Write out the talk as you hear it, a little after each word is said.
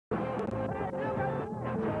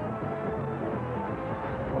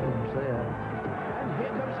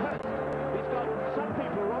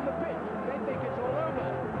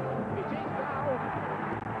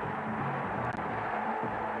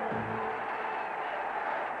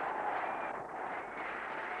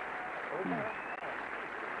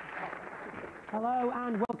Hello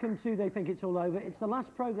and welcome to They Think It's All Over. It's the last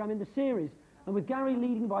programme in the series, and with Gary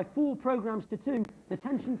leading by 4 programmes to 2, the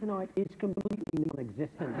tension tonight is completely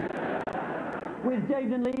non-existent. With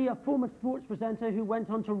David and Lee, a former sports presenter who went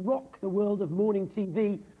on to rock the world of morning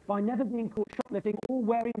TV by never being caught shoplifting or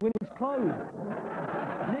wearing women's clothes.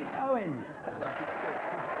 Nick Owen.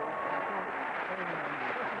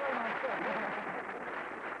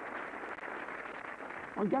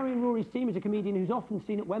 On Gary and Rory's team is a comedian who's often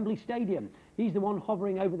seen at Wembley Stadium. He's the one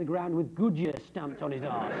hovering over the ground with Goodyear stamped on his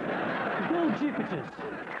arse. Bill Jupiters.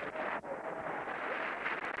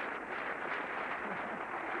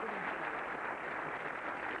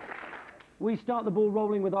 We start the ball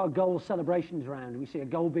rolling with our goal celebrations round. We see a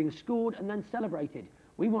goal being scored and then celebrated.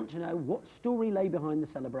 We want to know what story lay behind the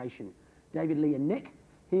celebration. David, Lee and Nick.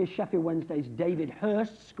 Here's Sheffield Wednesday's David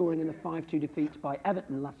Hirst scoring in the 5-2 defeat by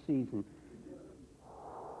Everton last season.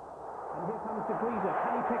 And here comes De Gruyter.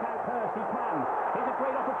 Can he pick out Hirst? He can. Here's a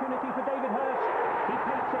great opportunity for David Hirst. He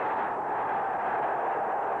takes it.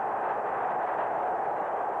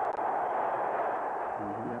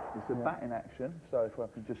 Yeah, it's a batting action, so if I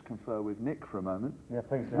could just confer with Nick for a moment. Yeah,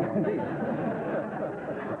 thanks.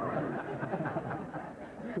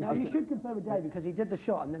 Now, you should confer with David because he did the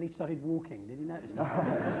shot and then he started walking. Did you notice that?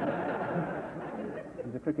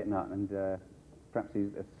 He's a cricket nut, and perhaps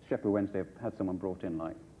Sheffield Wednesday have had someone brought in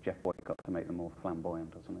like Jeff Boycott to make them more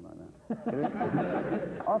flamboyant or something like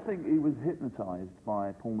that. I think he was hypnotised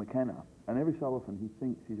by Paul McKenna, and every so often he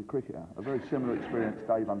thinks he's a cricketer. A very similar experience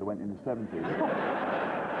Dave underwent in the 70s.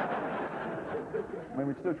 I mean,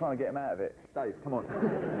 we're still trying to get him out of it. Dave, come on.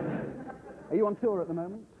 Are you on tour at the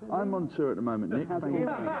moment? I'm on tour at the moment, Nick. How's it going?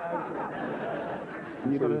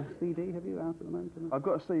 You've got a CD, have you, out at the moment? I've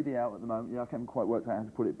got a CD out at the moment. Yeah, I haven't quite worked out how to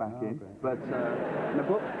put it back in. Great. But And a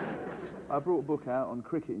book? I brought a book out on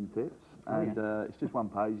cricketing tips, and it's just one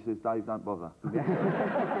page. It says, Dave, don't bother.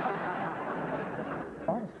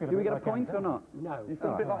 Do we get a point or not? No. You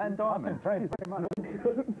feel a bit like Anne Diamond.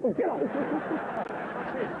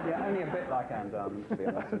 Yeah, only a bit like Anne Diamond, to be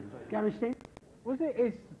honest. Gary Steve? Was it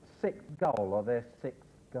his 6th goal or their 6th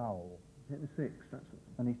goal? Hit the 6, that's it.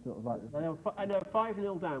 And he sort of like... They were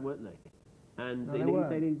 5-0 down, weren't they? And No,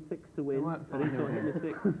 they needed 6 to win, and he thought hitting the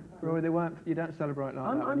 6. Rory, they weren't. You don't celebrate like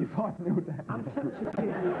that when you're 5-0 down. I'm tempted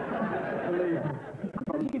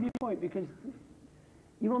to give you a point because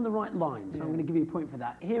you're on the right line, so I'm going to give you a point for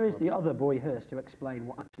that. Here is the other boy Hirst to explain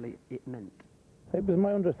what actually it meant. It was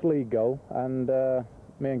my 100th league goal, and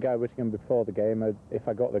me and Guy Whittingham before the game, if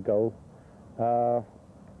I got the goal,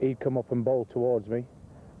 he'd come up and bowl towards me.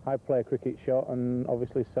 I'd play a cricket shot and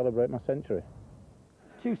obviously celebrate my century.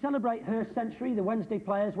 To celebrate Hirst's century, the Wednesday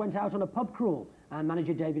players went out on a pub crawl, and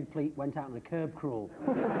manager David Pleat went out on a curb crawl.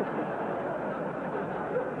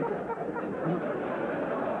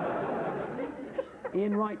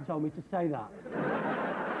 Ian Wright told me to say that.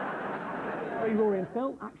 Hey, Rory and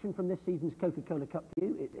Phil, action from this season's Coca-Cola Cup for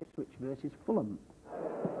you. It's Ipswich versus Fulham.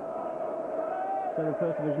 So the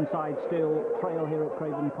First Division side still trail here at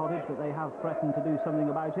Craven Cottage, but they have threatened to do something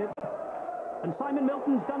about it. And Simon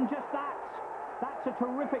Milton's done just that. That's a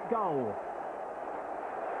terrific goal.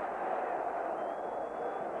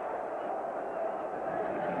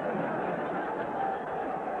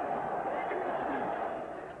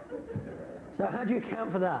 So how do you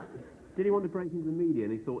account for that? Did he want to break into the media,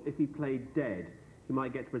 and he thought if he played dead, he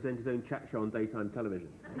might get to present his own chat show on daytime television?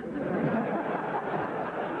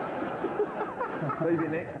 Leave it,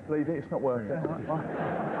 Nick. Leave it. It's not worth it.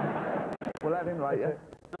 We'll have him later.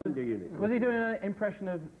 Was he doing an impression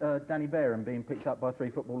of Danny Bareham being picked up by 3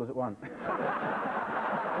 footballers at once?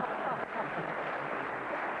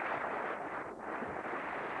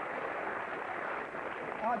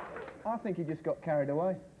 I think he just got carried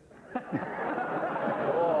away.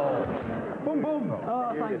 Boom, boom!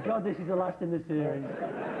 Oh, thank God this is the last in the series.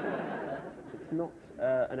 It's not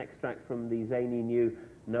an extract from the zany new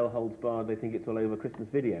No Holds Barred, They Think It's All Over Christmas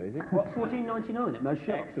video, is it? What, $14.99 at most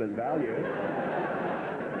shops? Excellent value.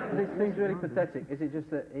 This seems really pathetic. Is it just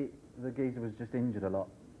that the geezer was just injured a lot?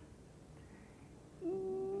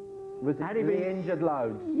 Was he injured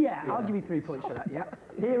loads? Yeah, I'll give you 3 points for that, yeah.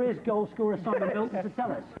 Here is goal scorer Simon Milton to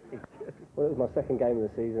tell us. Well, it was my 2nd game of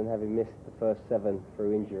the season, having missed the first 7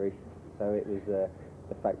 through injury. So it was the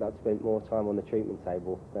fact that I'd spent more time on the treatment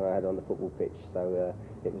table than I had on the football pitch. So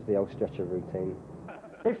it was the old stretcher routine.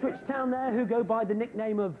 Ipswich Town there, who go by the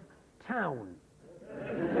nickname of Town.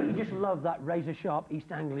 Don't you just love that razor-sharp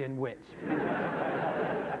East Anglian wit?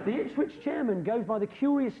 The Ipswich chairman goes by the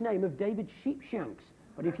curious name of David Sheepshanks.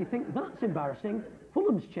 But if you think that's embarrassing,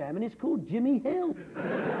 Fulham's chairman is called Jimmy Hill.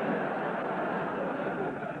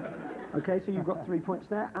 Okay, so you've got 3 points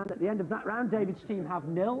there, and at the end of that round, David's team have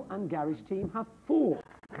 0 and Gary's team have 4.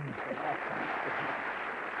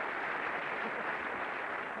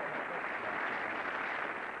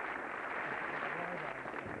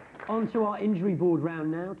 On to our injury board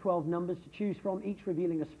round now, 12 numbers to choose from, each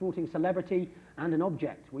revealing a sporting celebrity and an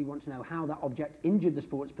object. We want to know how that object injured the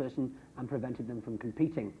sportsperson and prevented them from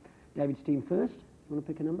competing. David's team first. You want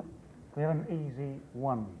to pick a number? We have an easy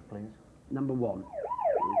 1, please. Number 1.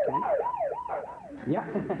 Okay. Yeah.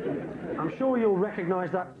 I'm sure you'll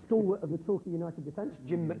recognise that stalwart of the Torquay United defence,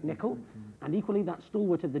 Jim McNichol, and equally that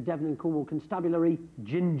stalwart of the Devon and Cornwall Constabulary,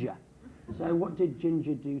 Ginger. So what did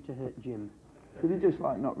Ginger do to hurt Jim? Could he just,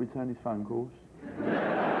 like, not return his phone calls?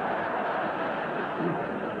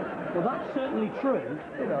 Well, that's certainly true.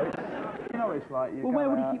 You know, it's like you. Well, where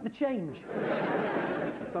would he keep the change?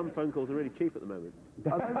 Some phone calls are really cheap at the moment.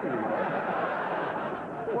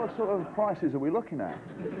 What sort of prices are we looking at?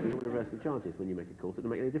 You want to reverse the charges when you make a call, so it doesn't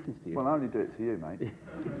make any difference to you. Well, I only do it to you, mate.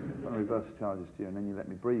 I reverse the charges to you, and then you let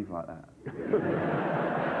me breathe like that.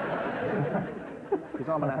 Because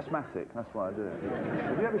I'm an asthmatic, that's why I do it.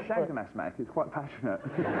 Have you ever shagged an asthmatic? It's quite passionate.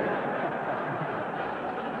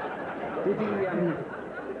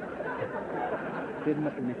 Did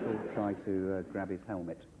McNichol try to grab his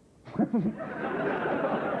helmet?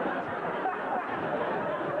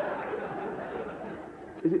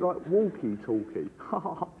 Is it like walkie-talkie?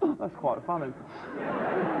 That's quite funny.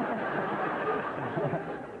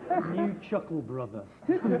 You chuckle, brother.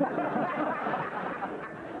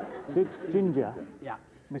 Did Ginger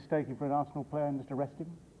mistake him for an Arsenal player and just arrest him?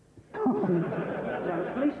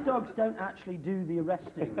 No, police dogs don't actually do the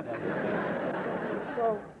arresting.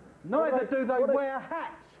 Well, neither do they wear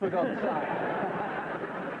hats, for God's sake.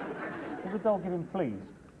 Does the dog give him fleas?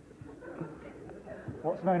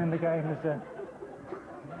 What's known in the game as a...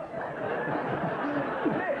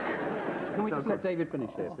 Can we just let David finish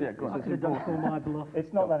here? Yeah, go on. I could have done call my bluff.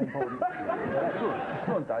 It's not that important.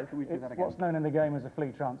 Go on, Dave, can we do that It's again? what's known in the game as a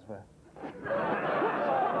flea transfer.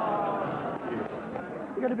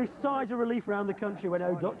 You're going to be sighs of relief around the country when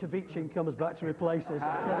Dr. Beeching comes back to replace us.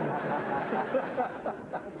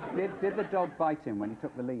 Did the dog bite him when he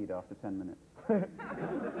took the lead after 10 minutes? Have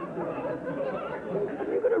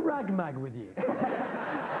you got a rag mag with you?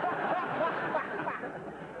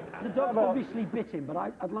 The dog obviously bit him, but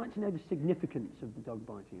I'd like to know the significance of the dog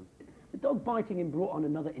biting him. The dog biting him brought on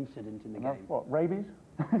another incident in the game. What, rabies?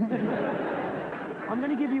 I'm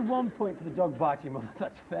going to give you 1 point for the dog biting him.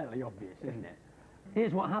 That's fairly obvious, isn't it?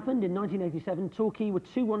 Here's what happened. In 1987, Torquay were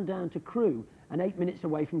 2-1 down to Crewe and 8 minutes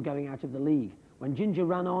away from going out of the league, when Ginger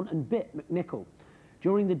ran on and bit McNichol.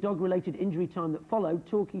 During the dog-related injury time that followed,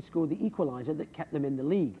 Torquay scored the equaliser that kept them in the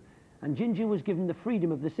league, and Ginger was given the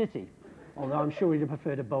freedom of the city, although I'm sure he'd have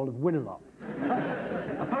preferred a bowl of Winalop.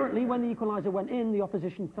 Apparently, when the equaliser went in, the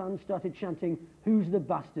opposition fans started chanting, "Who's the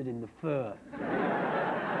bastard in the fur?"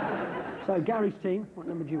 So, Gary's team, what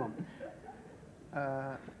number do you want?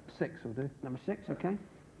 6 will do. Number 6, okay.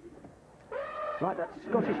 Right, that's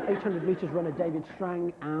Scottish 800 metres runner David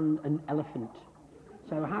Strang and an elephant.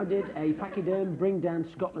 So how did a pachyderm bring down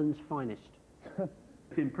Scotland's finest? To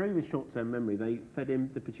improve his short-term memory, they fed him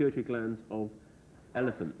the pituitary glands of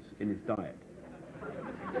elephants in his diet.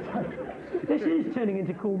 This is turning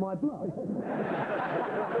into Call My Bluff.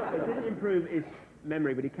 It didn't improve his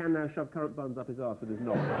memory, but he can now shove currant buns up his arse with his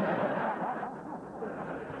knob.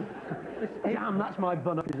 Damn, that's my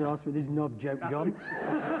bun up his arse with his knob joke gone.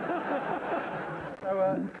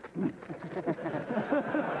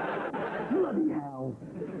 Bloody hell.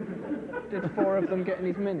 Did 4 of them get in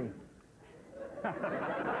his mini?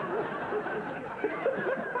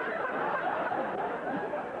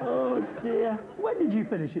 Oh dear. When did you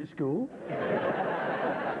finish at school?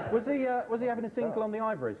 Was he having a tinkle on the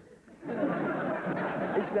ivories?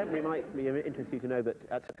 Incidentally, it might be of interest to you to know that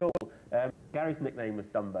at school, Gary's nickname was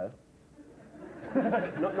Dumbo.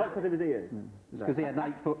 not because of his ears. Because he had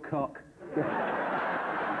an 8-foot cock.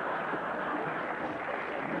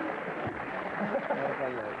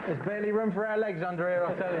 There's barely room for our legs under here,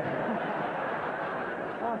 I tell you.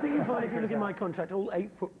 I think you'll find if you look in my contract, all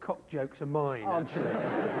 8-foot cock jokes are mine, actually.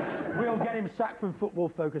 We'll get him sacked from Football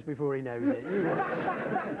Focus before he knows it. You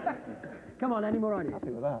watch. Come on, any more ideas?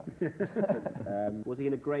 Happy with that. Was he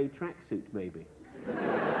in a grey tracksuit, maybe?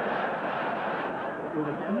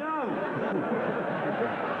 No!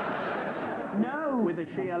 No! With a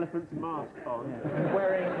she-elephant's mask on.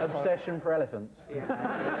 Wearing Obsession for Elephants.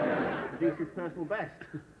 Produce his personal best.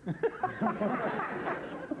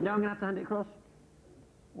 Now I'm going to have to hand it across.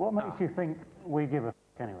 What makes you think we give a f***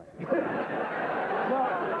 anyway? Well,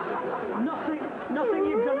 nothing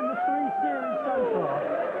you've done in the 3 series so far.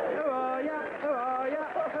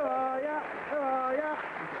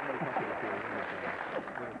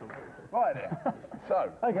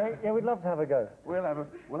 go. Okay, yeah, we'd love to have a go. We'll have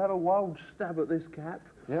a wild stab at this cap.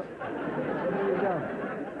 Yep. There you go.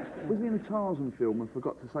 Was he in the Tarzan film and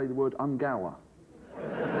forgot to say the word ungower?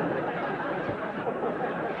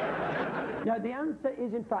 No, the answer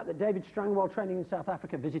is, in fact, that David Strang, while training in South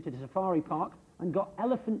Africa, visited a safari park and got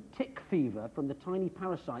elephant tick fever from the tiny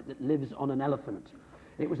parasite that lives on an elephant.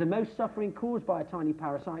 It was the most suffering caused by a tiny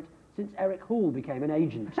parasite since Eric Hall became an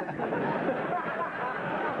agent.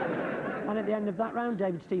 And at the end of that round,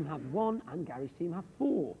 David's team have 1 and Gary's team have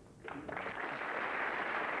 4.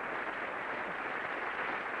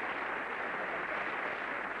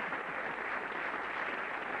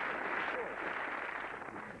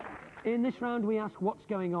 In this round, we ask what's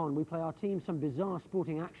going on. We play our team some bizarre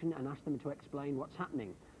sporting action and ask them to explain what's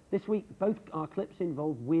happening. This week, both our clips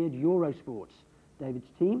involve weird Eurosports. David's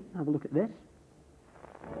team, have a look at this.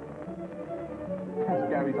 That's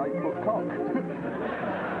Gary's 8-foot cock.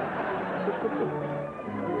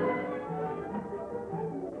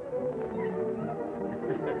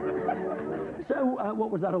 So, what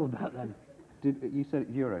was that all about then? You said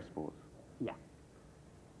Eurosports? Yeah.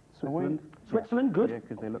 Switzerland? Switzerland, good. Yeah,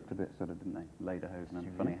 because they looked a bit sort of, didn't they? Lederhosen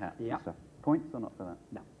and funny hats Yeah. and stuff. Points or not for that?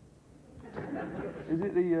 No. Is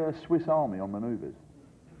it the Swiss Army on manoeuvres?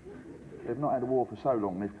 They've not had a war for so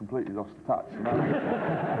long, they've completely lost the touch, you know?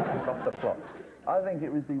 Lost the plot. I think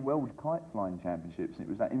it was the World Kite Flying Championships, and it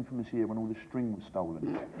was that infamous year when all the string was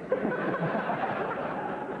stolen.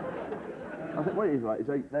 I think what it is, right, is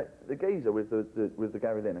the geezer with the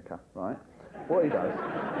Gary Lineker, right? What he does,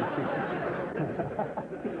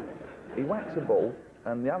 he whacks a ball,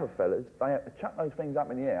 and the other fellas, they have to chuck those things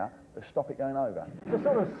up in the air to stop it going over. The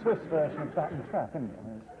sort of Swiss version of Bat and Trap, isn't it?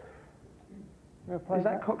 Is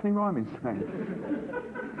that Cockney rhyming thing?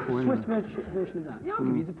 Swiss version of that. Yeah, I'll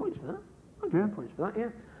give you the points for that. I'll give you the points for that,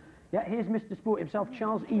 yeah. Yeah, here's Mr. Sport himself,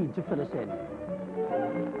 Charles Eade, to fill us in.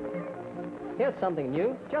 Here's something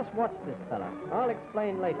new. Just watch this fella. I'll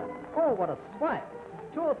explain later. Oh, what a swipe!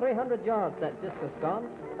 200 or 300 yards that disc has gone,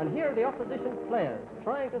 and here are the opposition players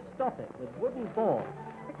trying to stop it with wooden balls.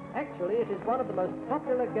 Actually, it is one of the most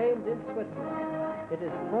popular games in Switzerland. It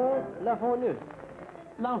is called La Hornus.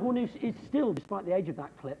 La Hornus is still, despite the age of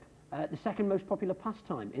that clip, the second most popular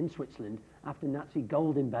pastime in Switzerland after Nazi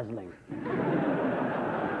gold embezzling.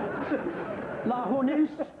 La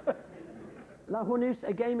Hornus,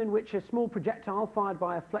 a game in which a small projectile fired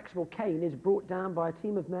by a flexible cane is brought down by a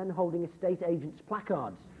team of men holding estate agents'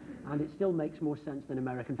 placards. And it still makes more sense than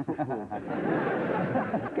American football.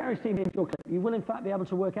 Gary's team in your clip. You will, in fact, be able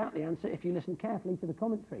to work out the answer if you listen carefully to the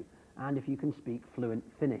commentary and if you can speak fluent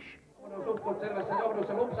Finnish.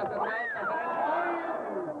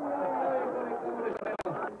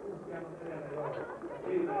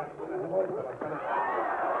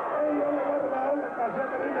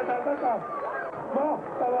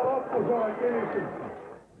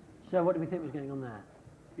 So what do we think was going on there?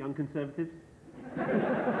 Young Conservatives?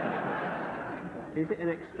 Is it an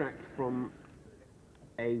extract from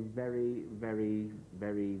a very, very,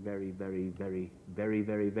 very, very, very, very, very,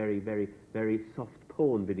 very, very, very, very soft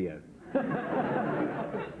porn video?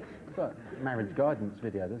 It's like marriage guidance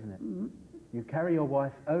video, doesn't it? Mm-hmm. You carry your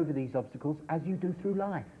wife over these obstacles as you do through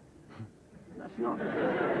life. That's not...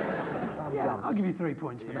 Yeah, I'll give you 3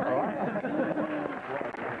 points for that. All right.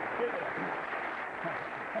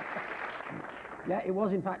 Yeah, it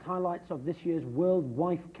was in fact highlights of this year's World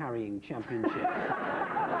Wife Carrying Championships,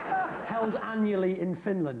 held annually in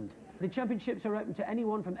Finland. The championships are open to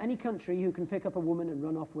anyone from any country who can pick up a woman and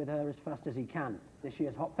run off with her as fast as he can. This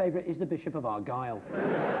year's hot favourite is the Bishop of Argyll.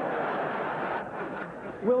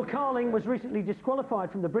 Will Carling was recently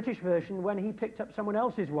disqualified from the British version when he picked up someone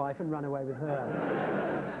else's wife and ran away with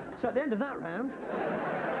her. So at the end of that round,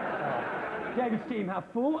 David's team have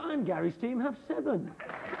 4 and Gary's team have 7.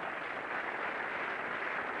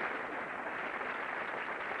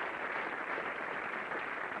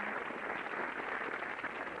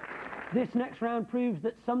 This next round proves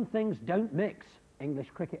that some things don't mix. English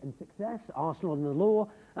cricket and success, Arsenal and the law,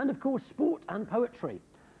 and of course sport and poetry.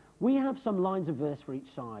 We have some lines of verse for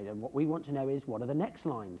each side, and what we want to know is, what are the next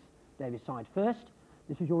lines? David's side first.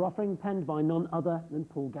 This is your offering, penned by none other than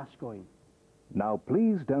Paul Gascoigne. Now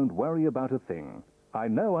please don't worry about a thing. I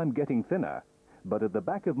know I'm getting thinner, but at the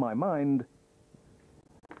back of my mind...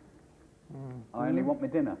 I only want my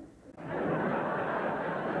dinner.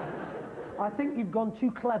 I think you've gone too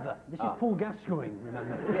clever. This is Paul Gascoigne,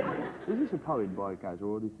 remember? Is this a poem by Gaz,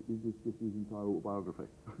 or is this just his entire autobiography?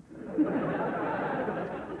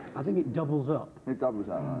 I think it doubles up. It doubles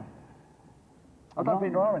up, right? I don't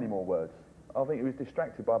think there are any more words. I think he was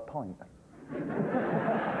distracted by a pint.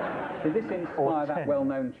 Did this inspire that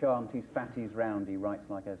well-known chant, "He's fat, he's round, he writes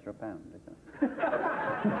like Ezra Pound"? Is it?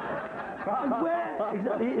 And where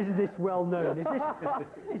exactly is this well known?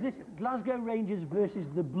 Is this Glasgow Rangers versus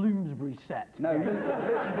the Bloomsbury set? No,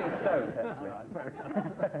 Bloomsbury Stoke,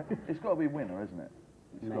 actually. It's got to be a winner, isn't it?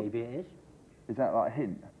 Maybe it is. Is that like a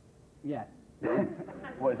hint? Yeah.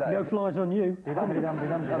 What is that? No flies on you. There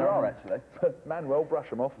are actually. Manuel, brush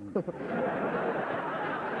them off. In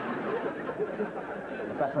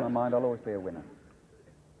the back of my mind, I'll always be a winner.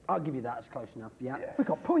 I'll give you that as close enough, yeah. We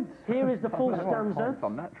got points. Here is the full stanza.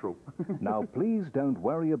 I'm natural. Now, please don't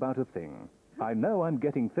worry about a thing. I know I'm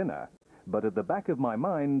getting thinner, but at the back of my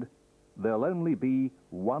mind, there'll only be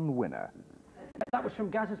one winner. That was from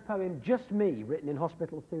Gaz's poem Just Me, written in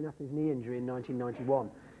hospital soon after his knee injury in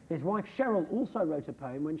 1991. His wife Cheryl also wrote a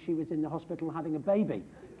poem when she was in the hospital having a baby.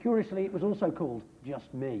 Curiously, it was also called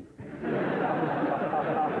Just Me.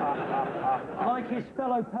 Like his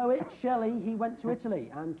fellow poet, Shelley, he went to Italy,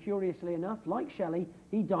 and curiously enough, like Shelley,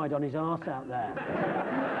 he died on his arse out there.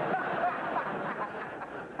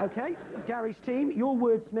 OK, Gary's team, your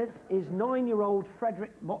wordsmith is 9-year-old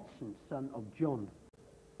Frederick Motson, son of John.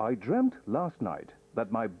 I dreamt last night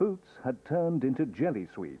that my boots had turned into jelly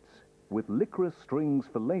sweets, with licorice strings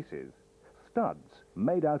for laces, studs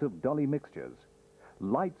made out of dolly mixtures.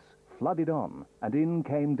 Lights flooded on, and in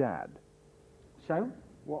came Dad. So?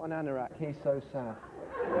 What an anorak. He's so sad.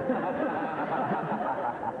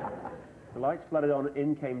 The lights flooded on,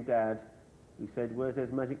 in came Dad, who said, "Where's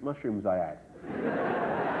those magic mushrooms I had?"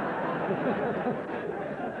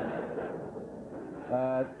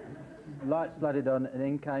 Lights flooded on, and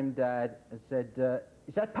in came Dad and said,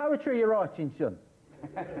 "Is that poetry you're writing, son?"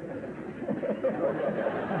 Can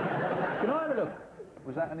I have a look?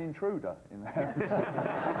 Was that an intruder in there?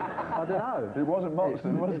 I don't know. It wasn't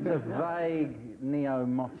Motson, was it? It's a vague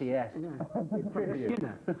neo-Motti-esque.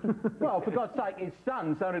 Well, for God's sake, his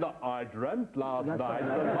son sounded like, "I dreamt last night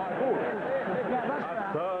that my boots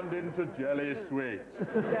had turned into jelly sweets."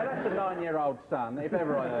 Yeah, that's a 9-year-old son, if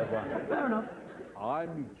ever I heard one. Fair enough.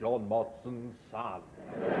 I'm John Motson's son.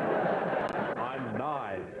 I'm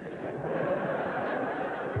 9.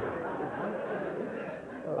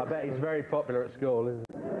 I bet he's very popular at school, isn't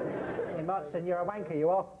he? Hey, Motson, you're a wanker, you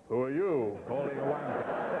are. Who are you calling a wanker?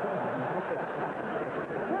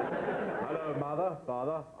 Hello, Mother,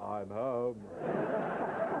 Father, I'm home.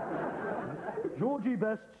 Georgie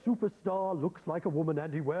Best, superstar, looks like a woman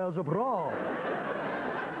and he wears a bra.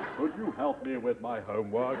 Could you help me with my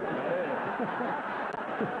homework,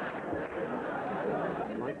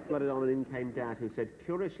 Lights flooded on, and in came Dad, who said,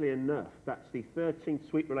 "Curiously enough, that's the 13th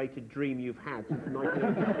sweet-related dream you've had since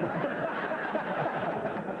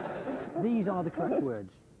 1980." These are the correct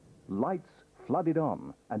words. Lights flooded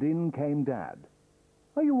on, and in came Dad.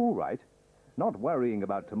 Are you all right? Not worrying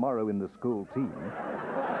about tomorrow in the school team?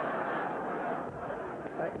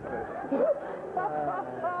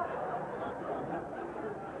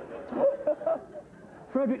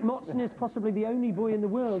 Frederick Motson is possibly the only boy in the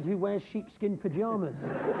world who wears sheepskin pyjamas.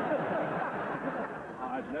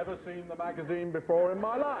 I've never seen the magazine before in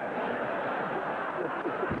my life.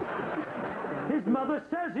 His mother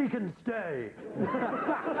says he can stay.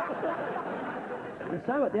 And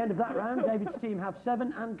so, at the end of that round, David's team have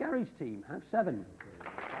 7 and Gary's team have 7.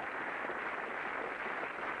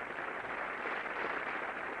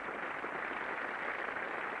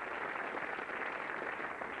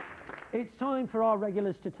 It's time for our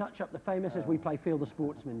regulars to touch up the famous as we play Field the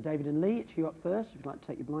Sportsman. David and Lee, it's you up first, if you'd like to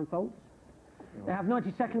take your blindfolds. They have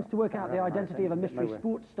 90 seconds to work out the identity of a mystery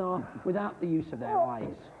sports star without the use of their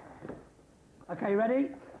eyes. OK,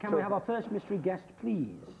 ready? Can we have our first mystery guest,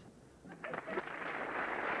 please?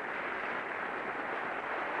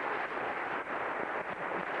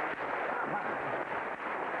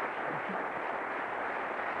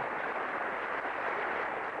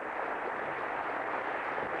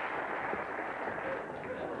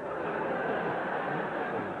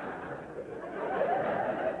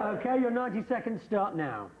 OK, your 90 seconds start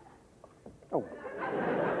now. Oh.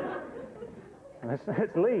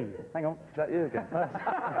 It's Lee. Hang on. Is that you again?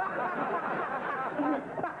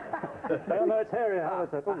 Oh, no, it's Harry.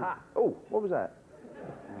 Oh, what was that?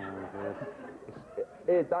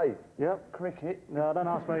 Here, Dave. Yep. Cricket. No, don't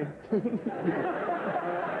ask me.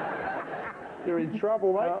 You're in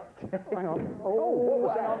trouble, mate. Hang on. Oh, what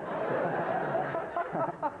was that?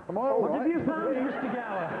 Am I all What right? have you found, Mr.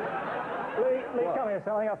 Gower? Lee, come here,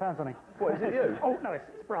 so I think I found something. What, is it you? Oh, no, it's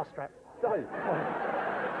a bra strap. Dave. A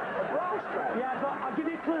bra strap? Yeah, but I'll give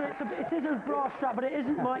you a clue. It is a bra strap, but it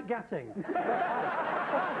isn't Mike Gatting.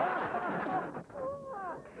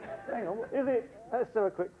 Hang on, is it? Let's do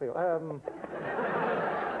a quick feel.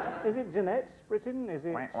 Is it Jeanette's Britain? Is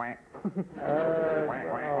it... Whack, whack. Karen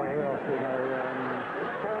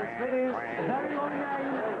Smitty's? Very long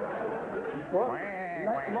name. What?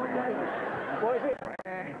 Long name. What is it?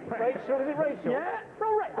 Rachel? Is it Rachel? Yeah.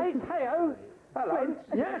 Well, hey, hey-oh. Hello.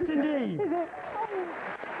 Yes, indeed. Is it?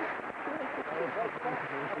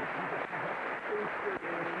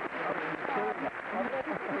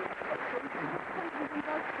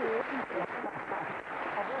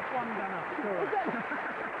 I've left one gun up.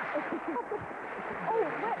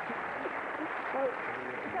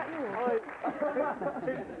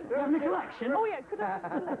 You have any collection? Oh, yeah, could I?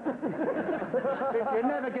 You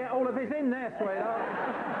never get all of this in there, sweetheart.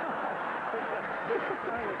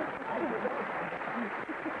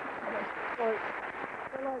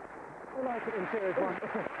 I like it in series one.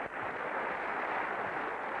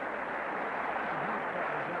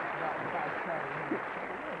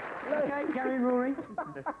 Okay, Gary and Rory.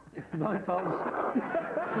 Blindfolds.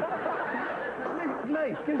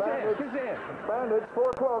 Lee, give us here, give us here. Bandits, 4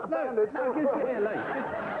 o'clock. Bandits, 4 give us o'clock. here, Lee.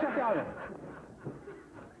 Chuck it over.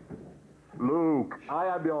 Luke. I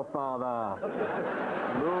am your father.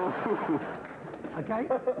 Luke. Okay,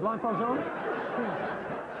 blindfolds on.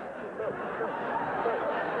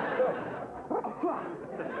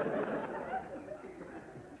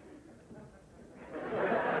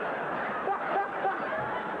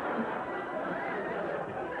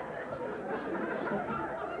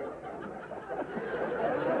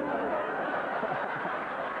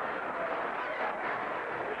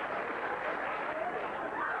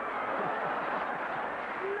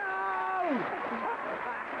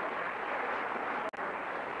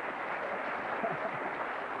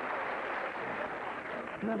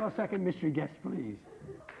 Can I have our second mystery guest, please?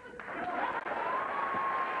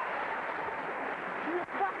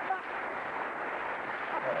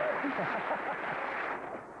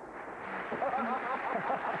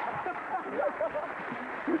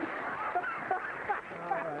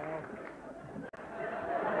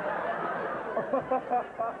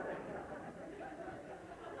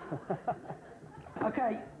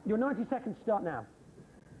 Okay, your 90 seconds start now.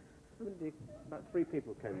 About 3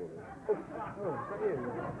 people came on. Oh, is that you?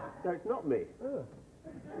 No, it's not me. Oh.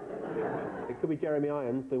 It could be Jeremy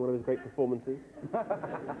Irons doing one of his great performances.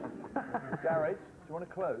 Garage, do you want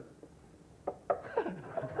to close?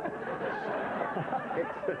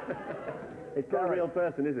 It's not a real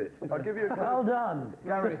person, is it? I'll give you a Well done.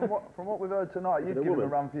 Gary, from what we've heard tonight, you'd give him a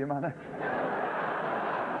run for your money.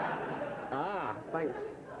 Ah, thanks.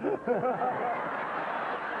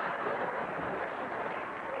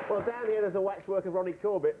 Well, down here there's a waxwork of Ronnie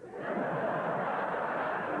Corbett.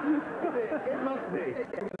 It must be.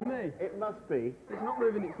 It's me. It must be. It's not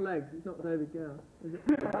moving its legs. It's not David Gow, is it?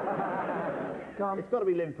 Come. It's got to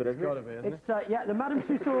be Linford, hasn't it? It's got to be, hasn't it? It's, yeah, the Madame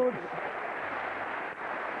Tussauds.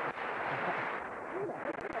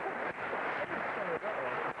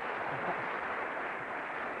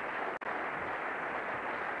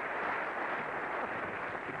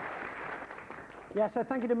 Yeah, so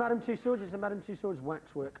thank you to Madame Tussauds. It's the Madame Tussauds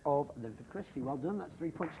waxwork of Linford Christie. Well done, that's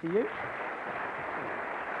 3 points to you.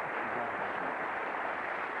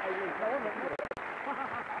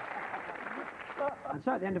 And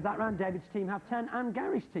so at the end of that round, David's team have 10 and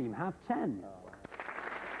Gary's team have 10.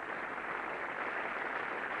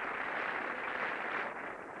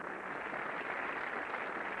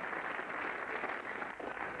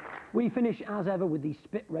 We finish, as ever, with the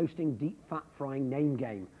spit roasting, deep fat frying name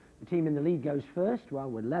game. The team in the lead goes first. Well,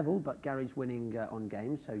 we're level, but Gary's winning on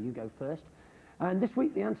games, so you go first. And this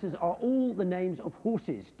week, the answers are all the names of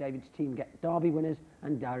horses. David's team get Derby winners,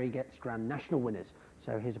 and Gary gets Grand National winners.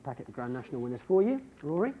 So here's a packet of Grand National winners for you,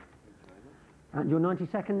 Rory. And your 90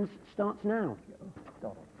 seconds starts now.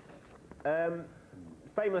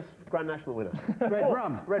 Famous Grand National winner. Red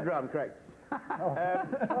Rum. Red Rum, correct.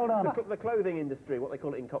 Hold on. The clothing industry, what they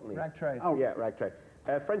call it in Cockney. Rag trade. Oh, yeah, rag trade.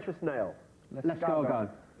 French for snail. Let's go.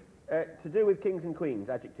 To do with kings and queens,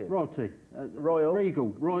 adjective. Royalty. Royal. Regal.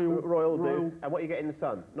 Royal. Do. And what you get in the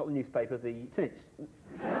sun, not the newspaper, the... Tits.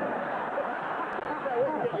 No,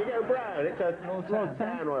 what you get brown. It's a Royal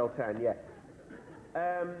tan. Royal tan, yeah.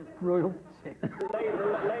 Royal Tits.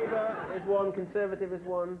 Labour is one, Conservative is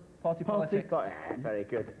one. Party politics. Very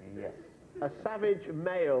good. Yes. A savage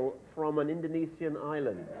male from an Indonesian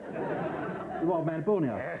island. The Wild Man of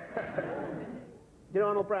Borneo. Do you know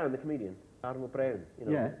Arnold Brown, the comedian? Arnold Brown, you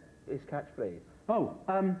know. Yeah. His catchphrase. Oh,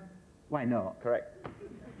 why not? Correct.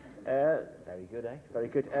 Very good, eh? Very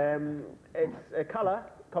good. It's a colour,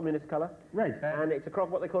 communist colour. Red. And it's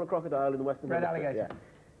what they call a crocodile in the Western Red Hemisphere. alligator.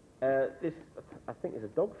 This, I think, is a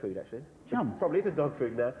dog food, actually. Chum. Probably is a dog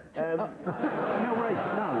food now. No, Ray,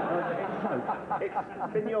 no. It's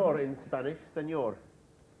senor in Spanish, senor.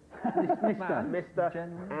 Mr. Mister.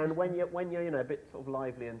 And when you're, you know, a bit sort of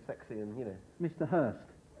lively and sexy and, you know. Mr. Hurst.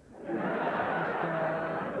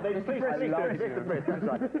 Please, Mr. Britt, that's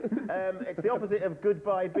right. It's the opposite of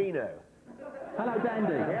goodbye Beano. Hello,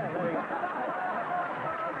 Dandy. Yeah, there we go.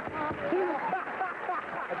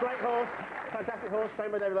 A great horse, fantastic horse,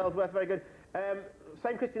 trained by David Ellsworth, very good.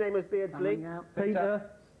 Same Christian name as Beardsley. Peter.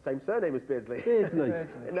 Same surname as Beardsley. Beardsley.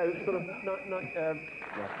 No, sort of,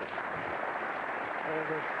 Very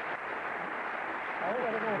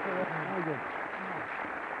good.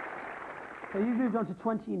 So you've moved on to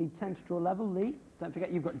 20, you need 10 straw level, Lee. Don't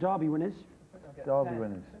forget you've got Derby winners. Derby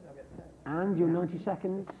winners. And your 90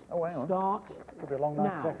 seconds start Could be a long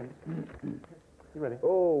 90 seconds. You ready?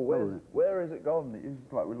 Oh, where is it gone? It used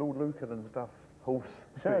to like with Lord Lucan and stuff. Horse.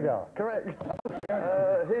 Shergar. Correct.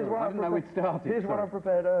 Here's one I didn't know we'd started. Here's one I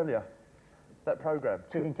prepared earlier. That programme.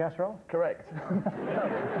 Chicken casserole? Correct.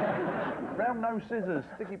 Round nose scissors,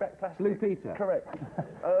 sticky back plastic. Blue Peter. Correct.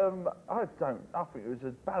 I think it was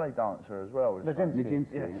a ballet dancer as well. Nijinsky.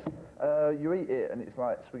 Yes. You eat it and it's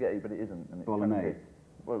like spaghetti, but it isn't. And it's Bolognese.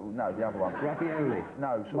 Well, no, the other one. Ravioli.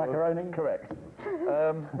 No. Macaroni? Correct.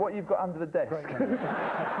 What you've got under the desk.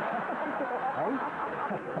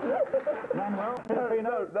 Manuel?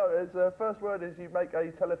 No, it's, first word is you make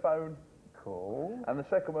a telephone. Cool. And the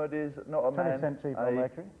second word is not a man. 20 cent cheap on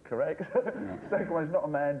Mercury. Correct. Second one is not a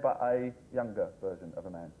man, but a younger version of a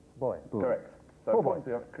man. Boy. Correct. So Poor boy.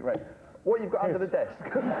 Correct. What you've got under the desk. I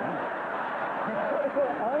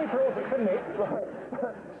thought it, couldn't it?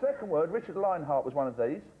 Second word, Richard Lionheart was one of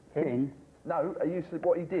these. King. No, he used to,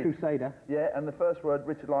 what he did. Crusader. Yeah, and the first word,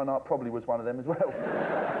 Richard Lionheart, probably was one of them as well.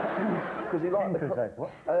 Because he liked the... Crusader. What?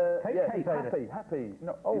 Happy.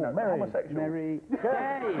 Not, Oh, you know, Merry. homosexual. Merry.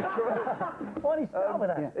 Why did he start with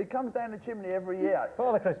that? It comes down the chimney every year.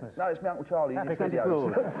 Father Christmas. No, it's my Uncle Charlie in Happy his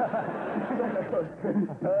videos.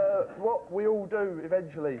 What we all do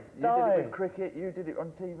eventually. You did it with cricket, you did it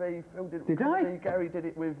on TV, Phil did it with comedy, Gary did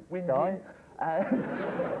it with whinging.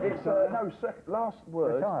 It's, last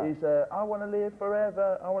word is, I want to live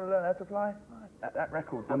forever, I want to learn how to fly. That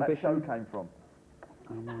record, where that show came from.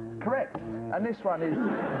 Correct. And this one is,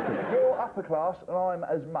 you're upper class and I'm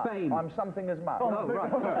as much. Fame. I'm something as much. Oh,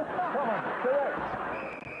 right. Correct.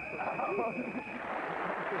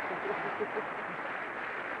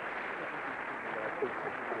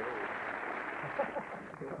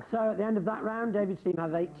 So at the end of that round, David's team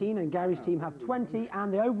has 18 and Gary's team have 20,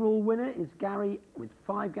 and the overall winner is Gary with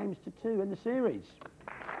 5 games to 2 in the series.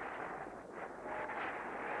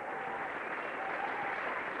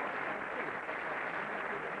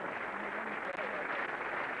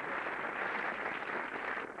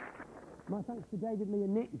 My thanks to David, Lee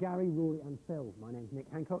and Nick, Gary, Rory and Phil. My name's Nick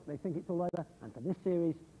Hancock. They think it's all over, and for this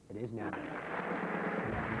series, it is now.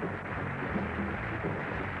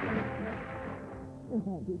 In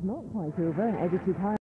fact, it's not quite over. Edited high.